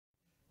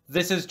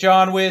This is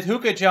John with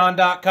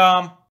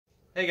HookahJohn.com.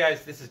 Hey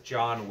guys, this is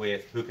John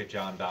with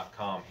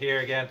HookahJohn.com here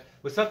again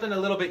with something a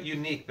little bit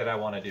unique that I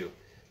want to do.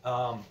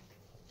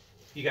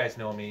 You guys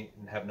know me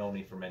and have known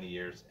me for many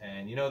years,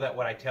 and you know that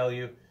what I tell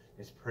you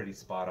is pretty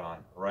spot on,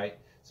 right?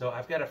 So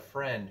I've got a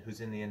friend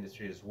who's in the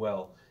industry as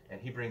well, and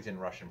he brings in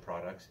Russian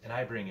products, and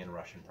I bring in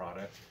Russian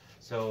products.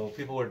 So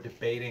people were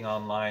debating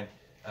online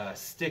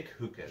stick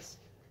hookahs,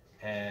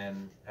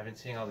 and I've been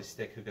seeing all these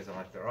stick hookahs. I'm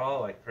like, they're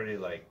all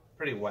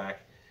pretty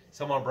whack.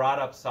 Someone brought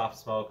up soft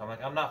smoke. I'm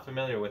like, I'm not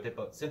familiar with it,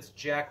 but since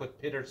Jack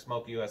with Pitter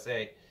Smoke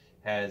USA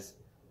has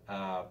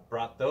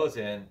brought those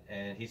in,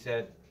 and he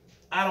said,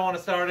 I don't want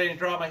to start any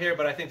drama here,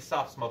 but I think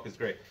soft smoke is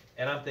great.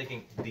 And I'm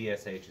thinking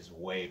DSH is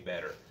way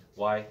better.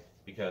 Why?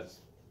 Because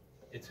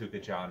it's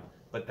HookahJohn,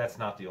 but that's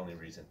not the only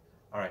reason.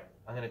 All right,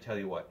 I'm going to tell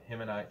you what,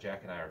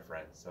 Jack and I are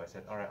friends. So I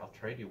said, all right, I'll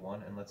trade you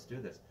one and let's do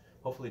this.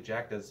 Hopefully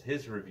Jack does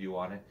his review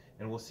on it,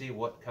 and we'll see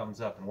what comes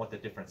up and what the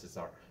differences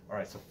are. All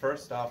right, so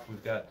first off,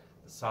 we've got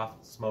the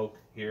soft smoke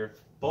here.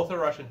 Both are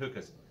Russian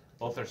hookahs.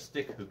 Both are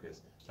stick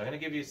hookahs. So I'm going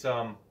to give you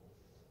some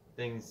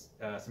things,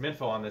 some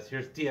info on this.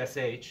 Here's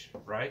DSH,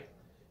 right?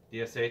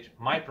 DSH,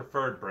 my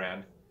preferred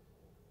brand.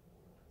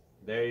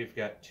 There you've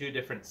got two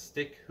different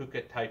stick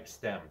hookah type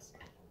stems.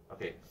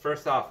 Okay,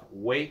 first off,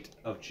 weight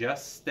of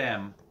just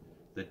stem.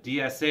 The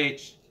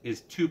DSH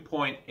is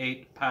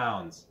 2.8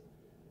 pounds.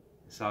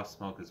 The soft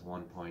smoke is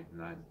 1.9.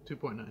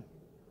 2.9.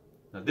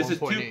 Now this is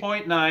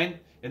 2.9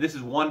 and this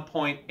is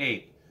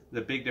 1.8. The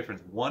big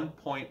difference,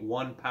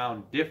 1.1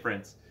 pound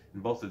difference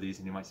in both of these,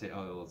 and you might say,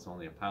 oh, well, it's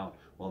only a pound.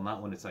 Well,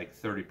 not when it's like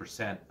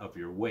 30% of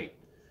your weight.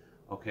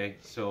 Okay,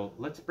 so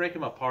let's break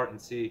them apart and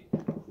see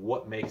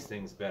what makes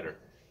things better.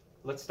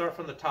 Let's start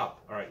from the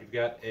top. All right, you've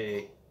got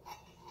a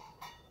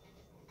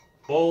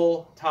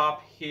bowl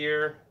top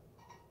here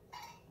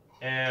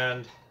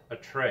and a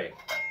tray.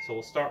 So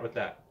we'll start with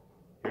that.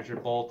 Here's your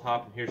bowl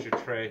top and here's your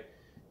tray.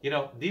 You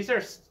know, these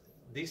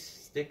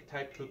stick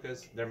type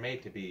hookahs, they're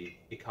made to be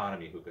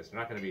economy hookahs. They're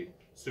not going to be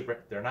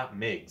they're not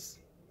MIGs.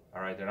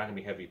 All right, they're not going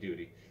to be heavy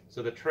duty.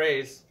 So the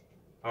trays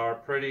are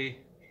pretty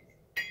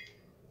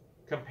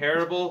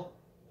comparable,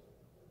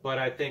 but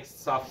I think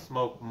soft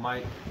smoke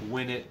might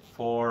win it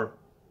for,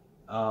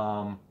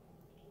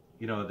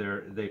 you know,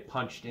 they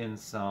punched in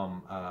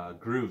some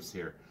grooves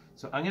here.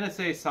 So I'm going to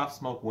say soft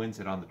smoke wins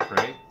it on the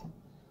tray.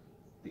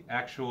 The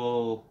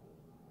actual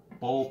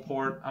bowl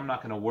port, I'm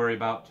not going to worry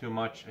about too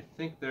much. I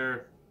think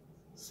they're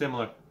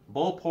similar.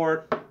 Bowl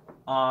port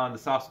on the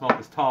soft smoke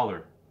is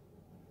taller,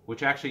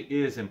 which actually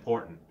is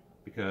important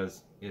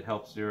because it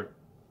helps your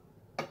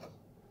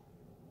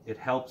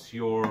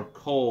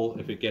coal,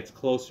 if it gets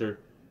closer,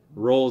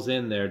 rolls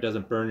in there,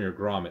 doesn't burn your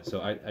grommet.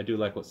 So I do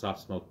like what soft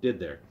smoke did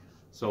there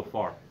so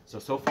far.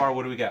 So far,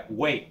 what do we got?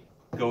 Weight,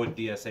 go with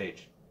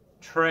DSH.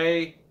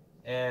 Tray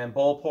and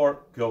bowl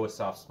port, go with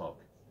soft smoke.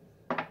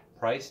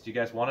 Price, do you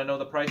guys want to know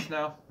the price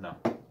now? No.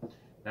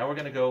 Now we're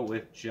going to go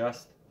with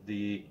just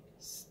the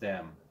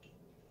stem.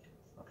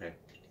 Okay,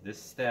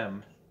 this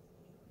stem,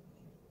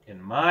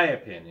 in my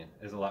opinion,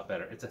 is a lot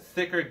better. It's a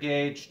thicker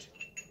gauged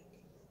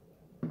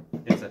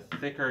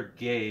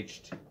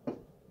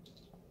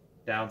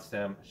down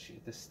stem.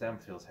 This stem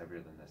feels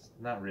heavier than this.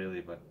 Not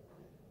really, but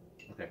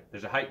okay.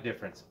 There's a height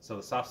difference. So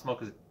the soft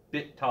smoke is a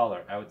bit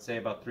taller. I would say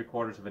about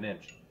 3/4 of an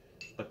inch.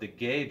 But the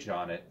gauge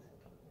on it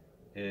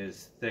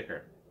is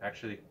thicker.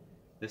 Actually,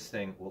 this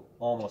thing will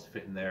almost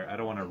fit in there. I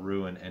don't want to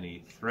ruin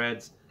any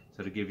threads.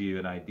 So to give you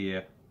an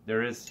idea,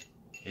 there is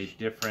a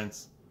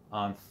difference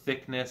on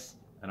thickness.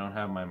 I don't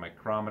have my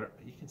micrometer.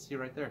 You can see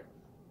right there,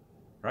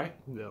 right?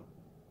 Yep.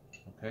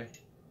 Okay.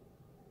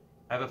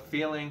 I have a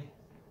feeling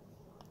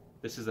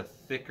this is a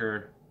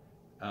thicker,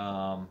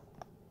 God,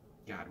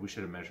 we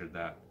should have measured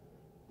that.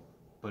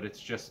 But it's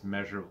just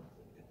measurable.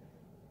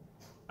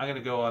 I'm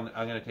going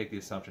to take the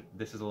assumption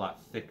this is a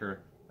lot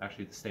thicker.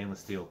 Actually, the stainless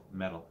steel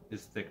metal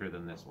is thicker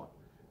than this one.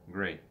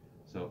 Great.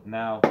 So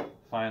now,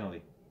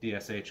 finally,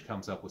 DSH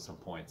comes up with some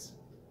points.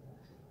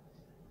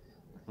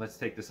 Let's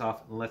take this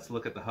off and let's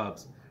look at the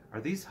hubs. Are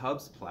these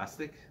hubs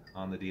plastic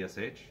on the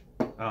DSH,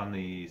 on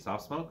the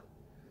soft smoke?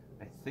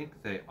 I think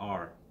they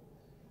are.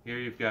 Here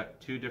you've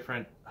got two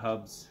different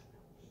hubs.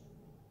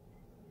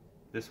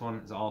 This one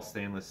is all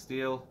stainless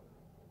steel.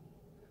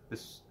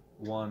 This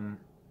one,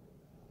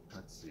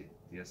 let's see,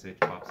 DSH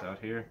pops out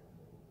here.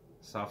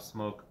 Soft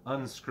smoke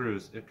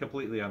unscrews, it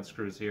completely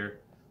unscrews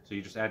here. So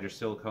you just add your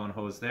silicone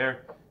hose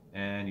there,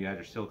 and you add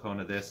your silicone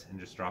to this and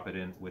just drop it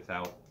in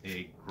without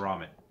a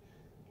grommet.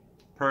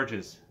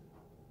 Purges.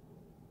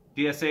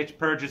 DSH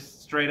purges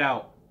straight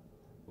out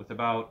with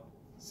about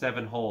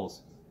 7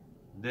 holes.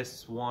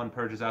 This one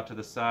purges out to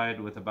the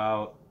side with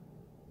about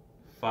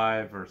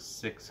 5 or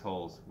 6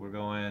 holes. We're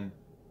going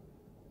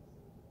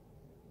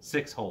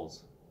 6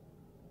 holes.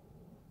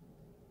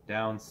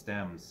 Down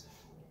stems.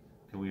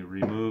 Can we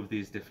remove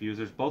these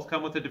diffusers? Both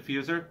come with a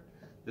diffuser.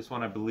 This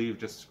one, I believe,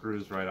 just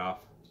screws right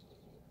off.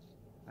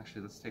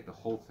 Actually, let's take the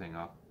whole thing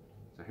off.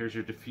 So here's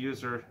your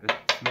diffuser.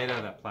 It's made out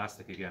of that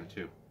plastic again,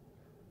 too.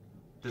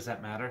 Does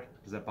that matter?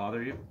 Does that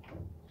bother you?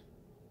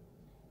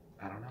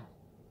 I don't know.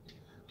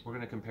 we're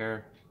going to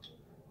compare.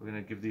 We're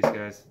going to give these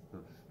guys the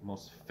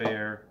most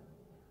fair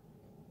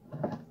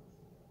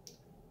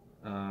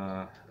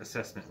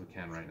assessment we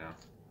can right now.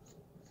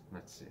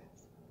 Let's see.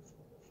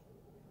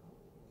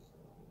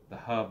 The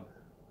hub,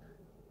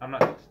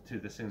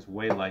 this thing's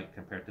way light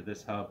compared to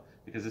this hub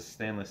because this is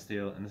stainless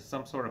steel and this is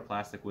some sort of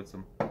plastic with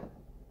some,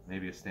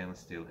 maybe a stainless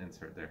steel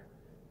insert there.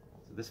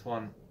 So this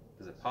one,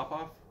 does it pop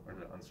off or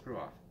does it unscrew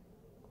off?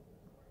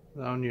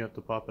 That one you have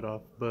to pop it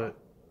off, but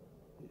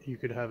you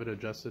could have it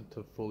adjusted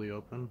to fully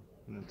open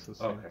and it's the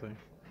same thing.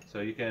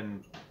 So you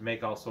can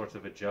make all sorts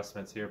of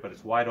adjustments here, but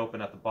it's wide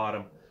open at the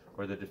bottom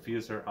where the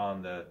diffuser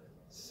on the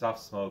soft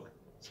smoke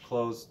is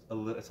closed.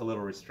 It's a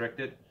little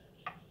restricted,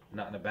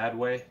 not in a bad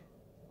way.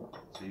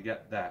 So you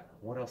got that.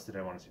 What else did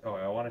I want to see? Oh,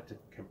 I wanted to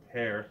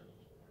compare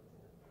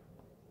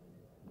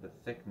the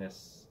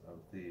thickness of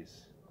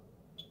these.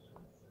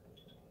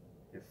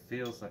 It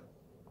feels like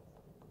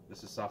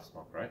this is soft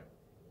smoke, right?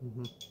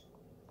 Mm-hmm.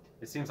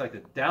 It seems like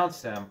the down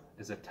stem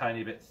is a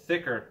tiny bit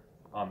thicker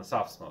on the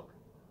soft smoke.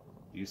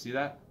 Do you see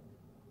that?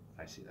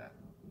 I see that.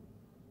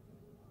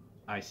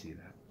 I see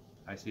that.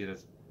 I see it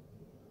as... Do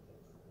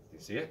you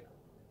see it?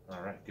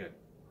 All right, good.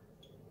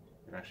 You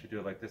can actually do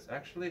it like this.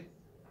 Actually,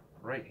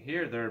 right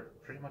here, they're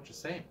pretty much the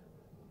same.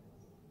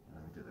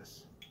 Let me do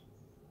this.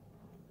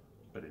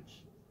 But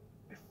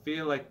I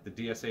feel like the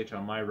DSH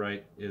on my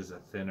right is a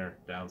thinner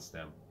down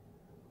stem,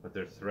 but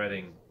their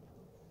threading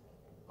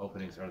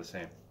openings are the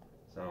same.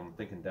 So I'm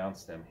thinking down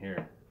stem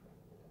here.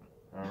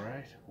 All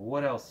right,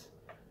 what else?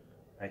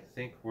 I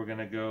think we're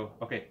gonna go,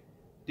 okay,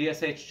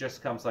 DSH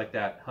just comes like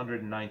that,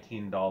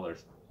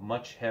 $119.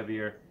 Much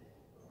heavier,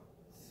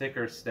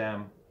 thicker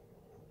stem.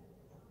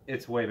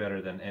 It's way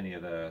better than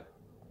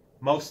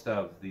most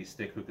of the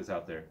stick hookahs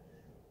out there.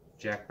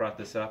 Jack brought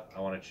this up, I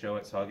want to show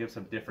it, so I'll give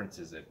some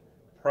differences in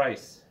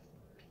price.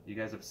 You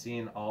guys have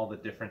seen all the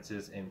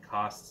differences in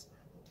costs.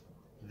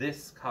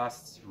 This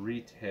costs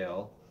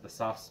retail, the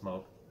soft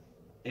smoke,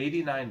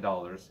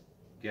 $89,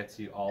 gets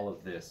you all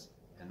of this,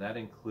 and that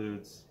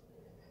includes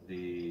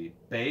the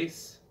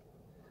base,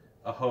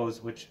 a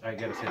hose, which I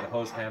gotta say the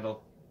hose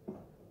handle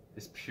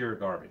is pure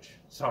garbage.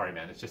 Sorry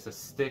man, it's just a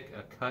stick,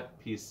 a cut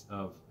piece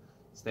of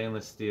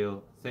stainless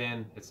steel,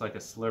 thin, it's like a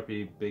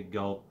Slurpee big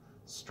gulp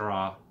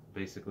straw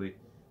basically.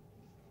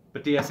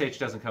 But DSH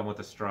doesn't come with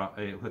a straw,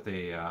 with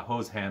a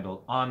hose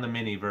handle on the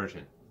mini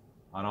version.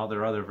 On all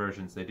their other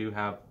versions they do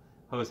have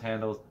hose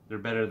handles. They're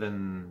better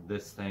than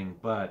this thing,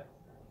 but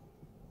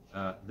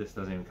this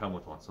doesn't even come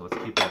with one, so let's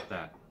keep it at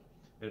that.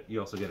 You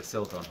also get a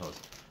silicone hose.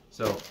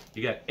 So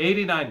you get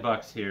 89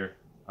 bucks here,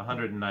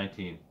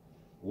 119.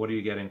 What are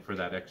you getting for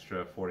that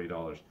extra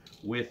 $40?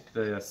 With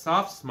the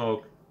soft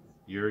smoke,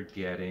 you're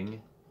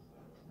getting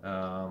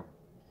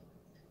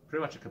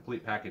pretty much a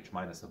complete package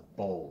minus a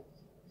bowl.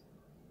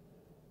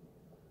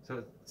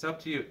 So it's up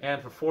to you.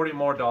 And for $40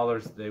 more,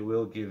 they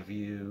will give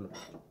you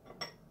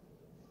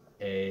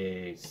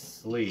a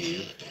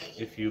sleeve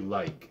if you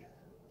like,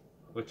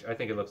 which I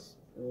think it looks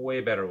way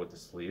better with the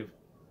sleeve,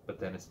 but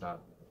then it's not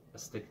a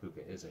stick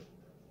hookah, is it?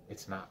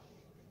 It's not.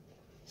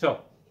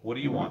 So, what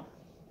do you want?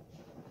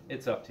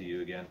 It's up to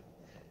you again.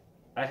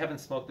 I haven't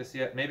smoked this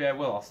yet. Maybe I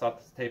will. I'll stop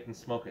this tape and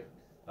smoke it.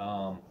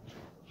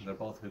 They're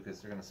both hookahs.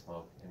 They're going to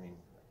smoke. I mean,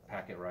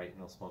 pack it right and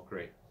it'll smoke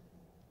great.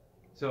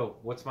 So,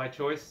 what's my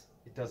choice?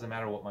 It doesn't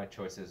matter what my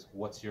choice is.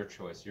 What's your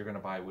choice? You're going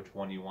to buy which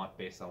one you want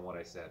based on what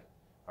I said.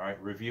 All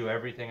right? Review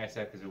everything I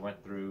said because we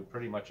went through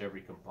pretty much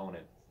every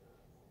component.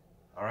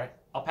 All right?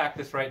 I'll pack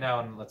this right now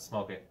and let's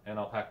smoke it. And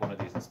I'll pack one of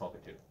these and smoke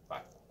it too.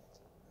 Bye.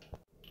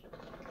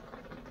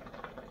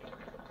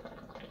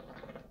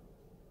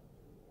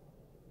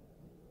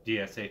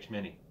 DSH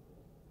Mini.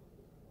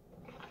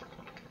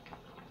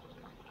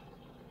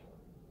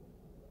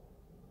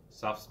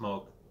 Soft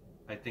smoke.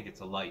 I think it's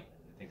a Lite.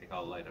 I think they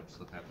call it Lite. I'm just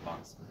looking at the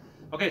box.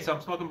 Okay, so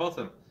I'm smoking both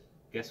of them.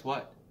 Guess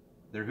what?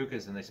 They're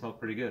hookahs and they smoke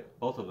pretty good.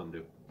 Both of them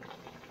do.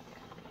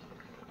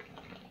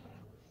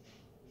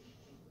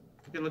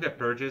 You can look at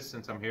purges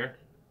since I'm here.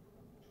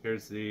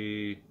 Here's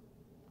the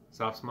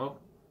soft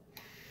smoke.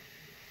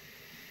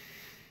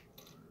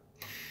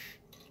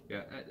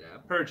 Yeah, a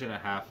purge and a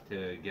half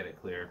to get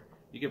it clear.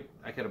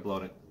 I could have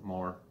blown it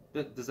more.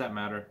 Does that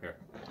matter? Here.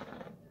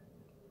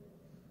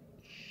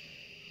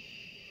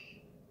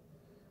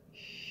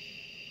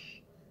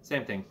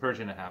 Same thing, purge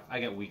and a half.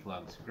 I get weak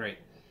lungs. Great.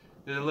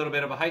 There's a little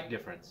bit of a height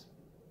difference.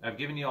 I've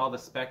given you all the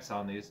specs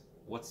on these.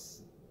 What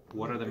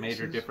are the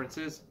major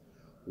differences?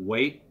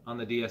 Weight on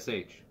the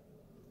DSH.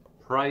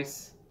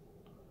 Price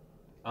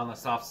on the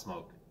soft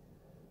smoke.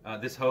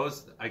 This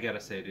hose, I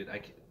gotta say, dude,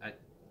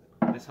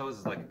 this hose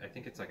is like, I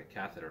think it's like a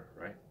catheter,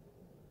 right?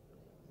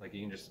 Like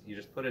you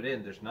just put it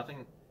in. There's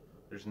nothing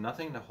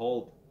to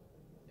hold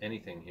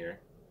anything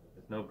here.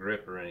 There's no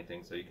grip or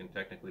anything, so you can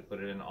technically put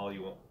it in all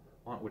you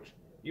want, which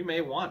you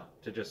may want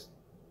to just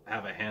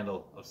have a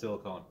handle of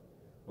silicone.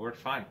 It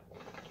works fine.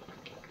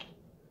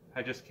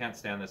 I just can't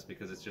stand this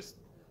because it's just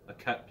a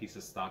cut piece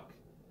of stock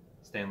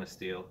stainless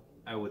steel,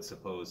 I would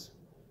suppose.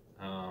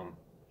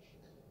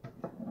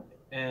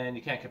 and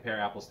you can't compare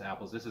apples to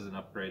apples. This is an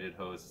upgraded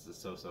hose. This is a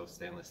so-so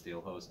stainless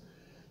steel hose.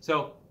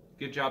 So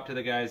good job to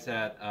the guys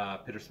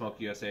at Pitter Smoke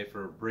USA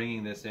for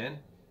bringing this in.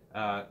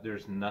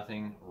 There's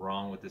nothing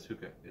wrong with this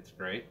hookah. It's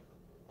great.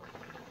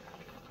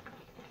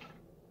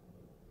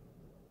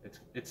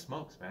 It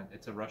smokes, man.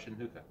 It's a Russian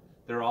hookah.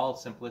 They're all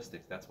simplistic.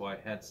 That's why,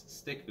 hence,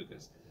 stick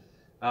hookahs.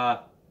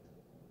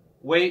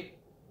 Weight,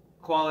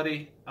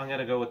 quality, I'm going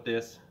to go with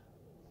this.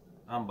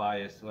 I'm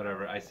biased,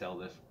 whatever. I sell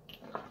this.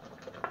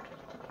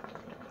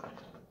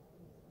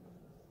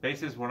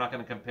 Bases, we're not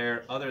going to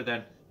compare other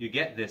than you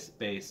get this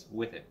base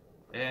with it.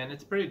 And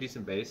it's a pretty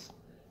decent base.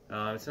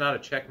 It's not a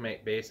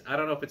Checkmate base. I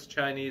don't know if it's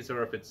Chinese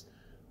or if it's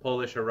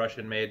Polish or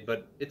Russian made,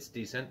 but it's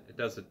decent. It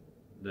does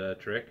the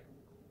trick.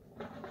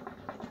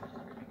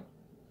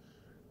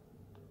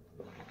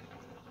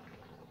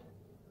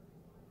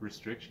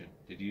 Restriction.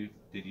 Did you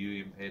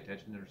even pay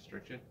attention to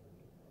restriction?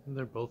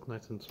 They're both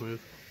nice and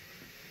smooth.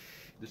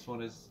 This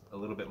one is a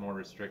little bit more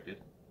restricted.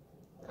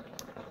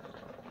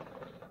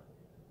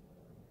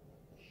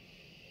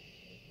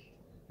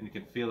 And you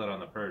can feel it on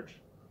the purge.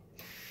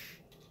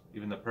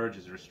 Even the purge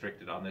is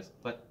restricted on this,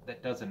 but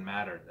that doesn't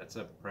matter. That's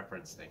a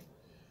preference thing.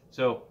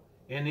 So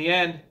in the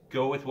end,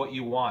 go with what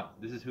you want.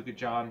 This is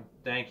HookahJohn.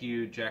 Thank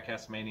you,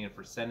 Jackass Manian,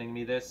 for sending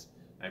me this.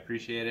 I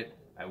appreciate it.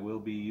 I will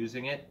be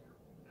using it.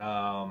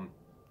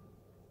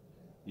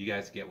 You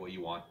guys get what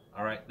you want.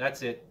 All right,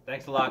 that's it.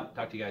 Thanks a lot.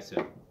 Talk to you guys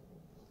soon.